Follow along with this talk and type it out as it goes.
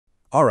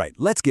All right,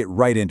 let's get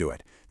right into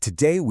it.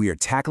 Today, we are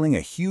tackling a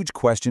huge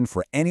question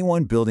for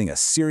anyone building a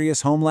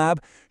serious home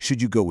lab.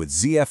 Should you go with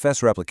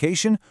ZFS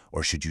Replication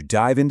or should you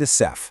dive into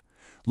Ceph?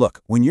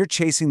 Look, when you're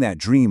chasing that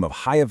dream of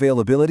high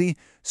availability,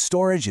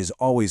 storage is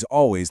always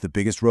the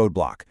biggest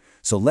roadblock.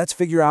 So let's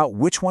figure out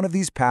which one of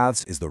these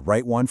paths is the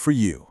right one for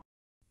you.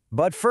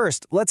 But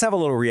first, let's have a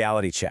little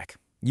reality check.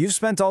 You've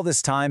spent all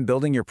this time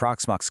building your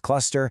Proxmox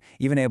cluster,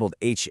 you've enabled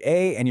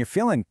HA, and you're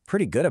feeling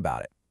pretty good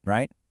about it,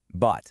 right?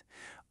 But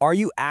are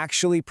you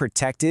actually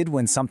protected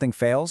when something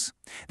fails?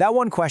 That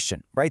one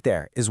question right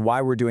there is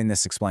why we're doing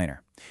this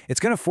explainer. It's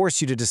going to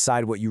force you to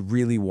decide what you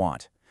really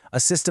want.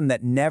 A system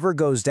that never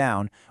goes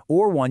down,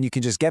 or one you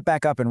can just get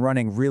back up and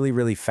running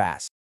really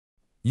fast.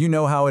 You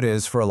know how it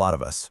is for a lot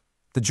of us.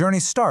 The journey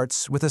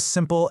starts with a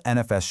simple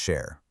NFS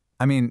share.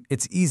 I mean,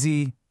 it's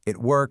easy, it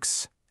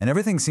works, and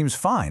everything seems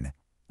fine.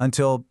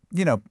 Until,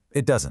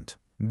 it doesn't.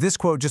 This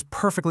quote just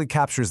perfectly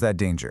captures that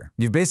danger.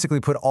 You've basically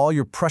put all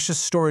your precious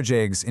storage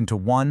eggs into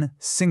one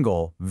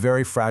single,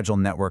 very fragile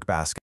network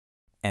basket.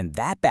 And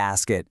that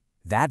basket,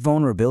 that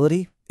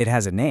vulnerability, it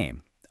has a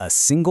name, a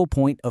single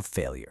point of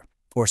failure,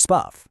 or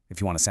SPUF,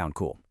 if you want to sound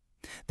cool.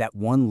 That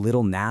one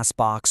little NAS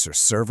box or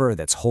server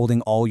that's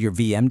holding all your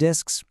VM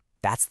disks,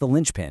 that's the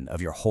linchpin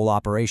of your whole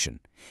operation.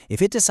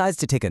 If it decides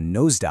to take a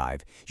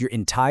nosedive, your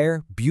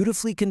entire,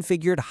 beautifully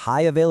configured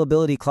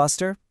high-availability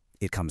cluster,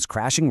 it comes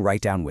crashing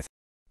right down with it.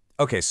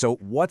 Okay, so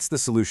what's the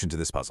solution to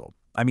this puzzle?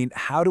 I mean,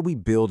 how do we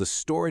build a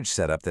storage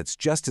setup that's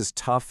just as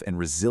tough and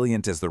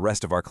resilient as the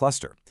rest of our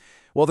cluster?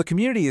 Well, the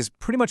community has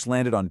pretty much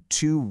landed on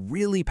two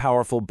really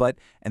powerful but,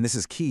 and this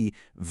is key,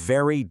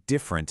 very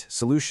different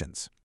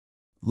solutions.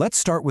 Let's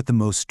start with the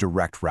most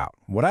direct route,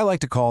 what I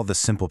like to call the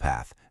simple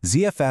path,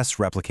 ZFS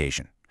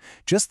Replication.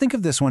 Just think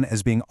of this one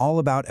as being all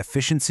about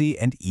efficiency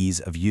and ease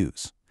of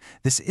use.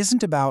 This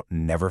isn't about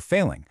never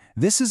failing.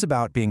 This is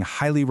about being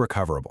highly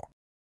recoverable.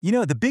 You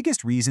know, the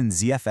biggest reason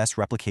ZFS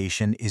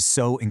Replication is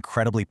so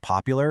incredibly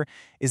popular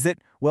is that,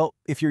 well,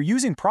 if you're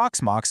using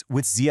Proxmox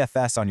with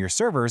ZFS on your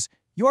servers,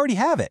 you already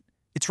have it.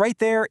 It's right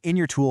there in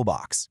your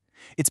toolbox.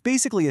 It's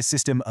basically a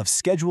system of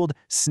scheduled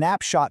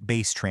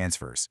snapshot-based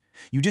transfers.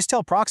 You just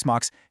tell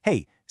Proxmox,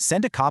 hey,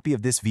 send a copy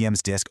of this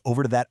VM's disk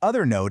over to that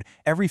other node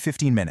every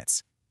 15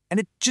 minutes. And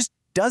it just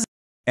does it.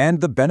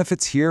 And the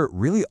benefits here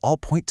really all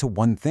point to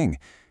one thing.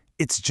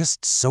 It's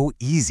just so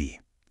easy.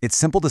 It's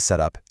simple to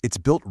set up, it's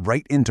built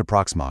right into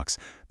Proxmox,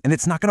 and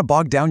it's not going to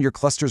bog down your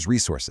cluster's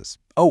resources.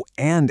 Oh,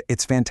 and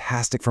it's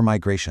fantastic for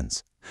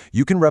migrations.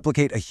 You can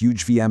replicate a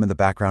huge VM in the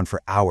background for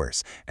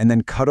hours, and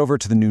then cut over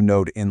to the new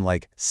node in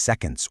like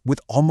seconds with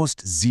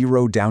almost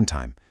zero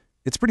downtime.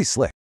 It's pretty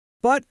slick.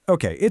 But,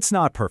 okay, it's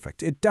not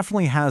perfect. It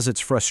definitely has its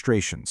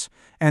frustrations.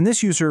 And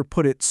this user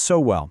put it so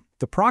well.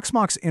 The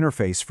Proxmox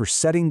interface for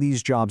setting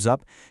these jobs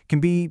up can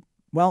be,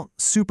 well,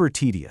 super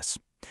tedious.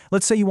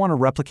 Let's say you want to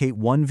replicate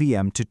one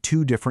VM to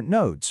two different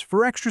nodes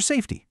for extra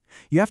safety.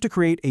 You have to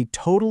create a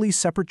totally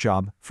separate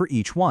job for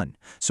each one.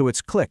 So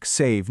it's click,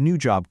 save, new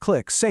job,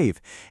 click, save.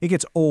 It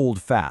gets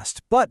old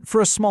fast. But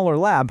for a smaller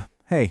lab,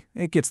 hey,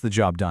 it gets the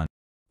job done.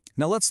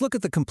 Now let's look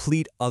at the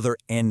complete other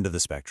end of the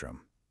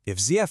spectrum. If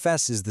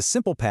ZFS is the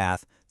simple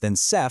path, then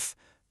Ceph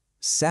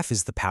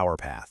is the power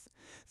path.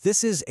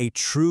 This is a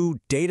true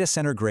data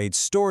center-grade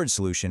storage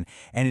solution,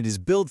 and it is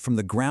built from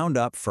the ground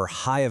up for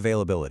high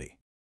availability.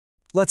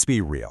 Let's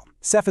be real.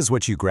 Ceph is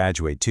what you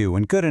graduate to,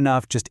 and good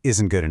enough just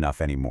isn't good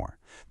enough anymore.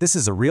 This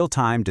is a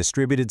real-time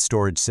distributed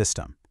storage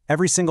system.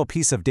 Every single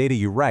piece of data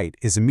you write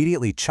is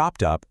immediately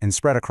chopped up and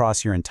spread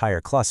across your entire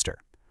cluster.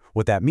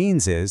 What that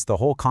means is the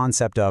whole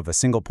concept of a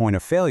single point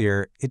of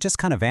failure, it just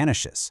kind of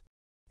vanishes.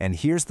 And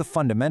here's the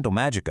fundamental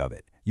magic of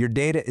it. Your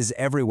data is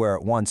everywhere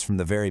at once from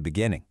the very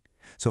beginning.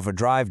 So if a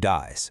drive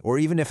dies, or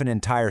even if an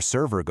entire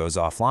server goes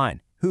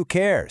offline, who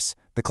cares?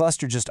 The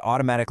cluster just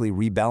automatically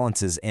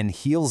rebalances and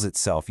heals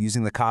itself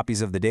using the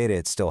copies of the data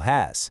it still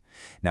has.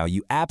 Now,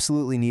 you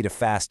absolutely need a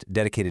fast,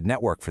 dedicated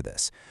network for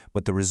this,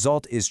 but the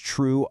result is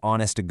true,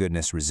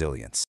 honest-to-goodness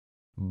resilience.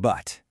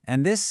 But,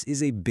 and this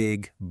is a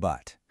big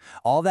but,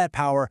 all that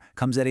power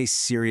comes at a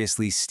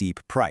seriously steep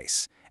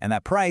price, and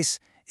that price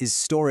is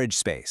storage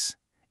space.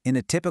 In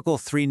a typical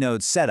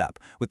 3-node setup,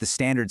 with the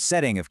standard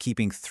setting of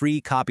keeping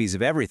 3 copies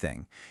of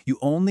everything, you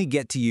only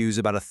get to use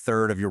about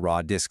 1/3 of your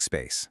raw disk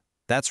space.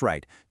 That's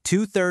right,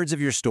 2/3 of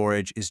your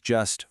storage is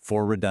just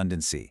for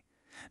redundancy.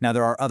 Now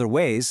there are other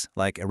ways,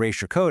 like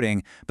erasure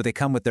coding, but they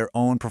come with their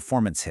own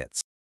performance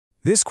hits.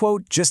 This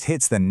quote just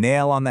hits the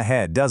nail on the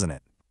head, doesn't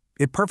it?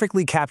 It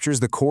perfectly captures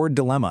the core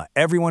dilemma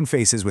everyone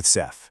faces with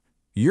Ceph.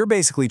 You're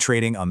basically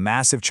trading a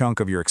massive chunk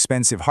of your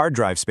expensive hard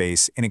drive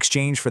space in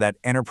exchange for that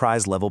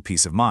enterprise-level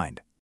peace of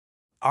mind.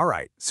 All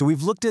right, so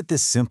we've looked at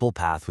this simple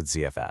path with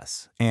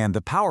ZFS and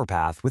the power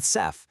path with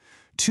Ceph.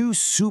 Two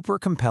super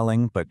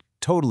compelling but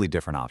totally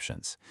different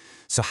options.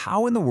 So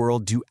how in the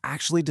world do you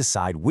actually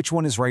decide which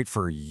one is right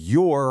for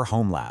your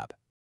home lab?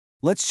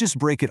 Let's just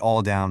break it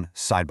all down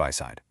side by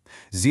side.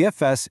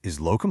 ZFS is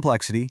low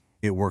complexity,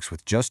 it works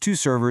with just 2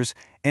 servers,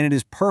 and it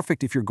is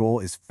perfect if your goal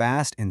is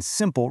fast and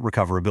simple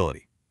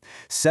recoverability.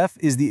 Ceph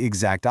is the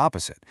exact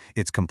opposite.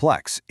 It's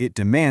complex. It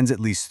demands at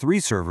least 3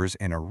 servers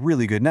and a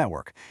really good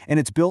network, and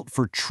it's built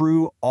for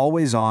true,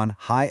 always-on,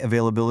 high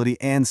availability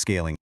and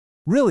scaling.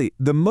 Really,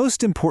 the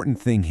most important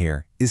thing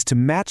here is to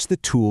match the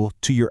tool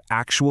to your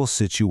actual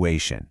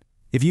situation.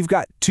 If you've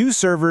got 2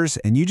 servers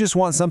and you just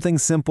want something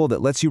simple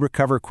that lets you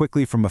recover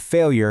quickly from a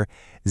failure,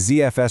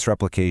 ZFS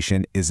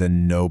Replication is a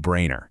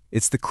no-brainer.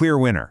 It's the clear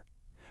winner.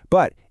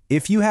 But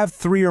if you have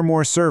 3 or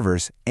more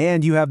servers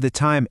and you have the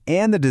time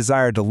and the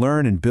desire to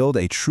learn and build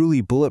a truly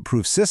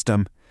bulletproof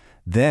system,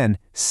 then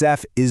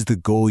Ceph is the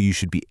goal you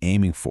should be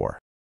aiming for.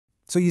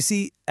 So you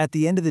see, at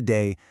the end of the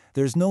day,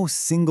 there's no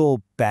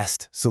single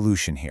best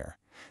solution here.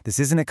 This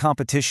isn't a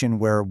competition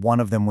where one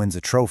of them wins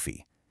a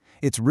trophy.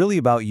 It's really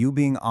about you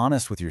being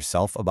honest with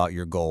yourself about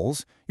your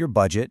goals, your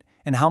budget,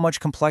 and how much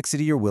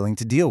complexity you're willing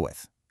to deal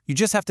with. You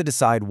just have to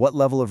decide what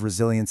level of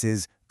resilience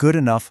is good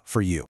enough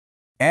for you.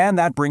 And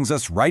that brings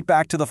us right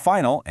back to the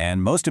final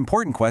and most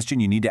important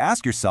question you need to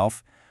ask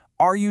yourself.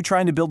 Are you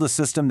trying to build a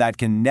system that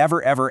can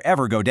never, ever,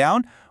 ever go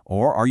down?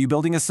 Or are you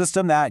building a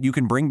system that you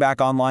can bring back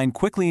online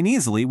quickly and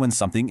easily when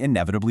something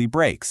inevitably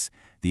breaks?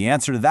 The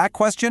answer to that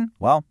question,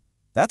 well,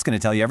 that's going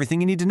to tell you everything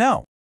you need to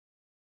know.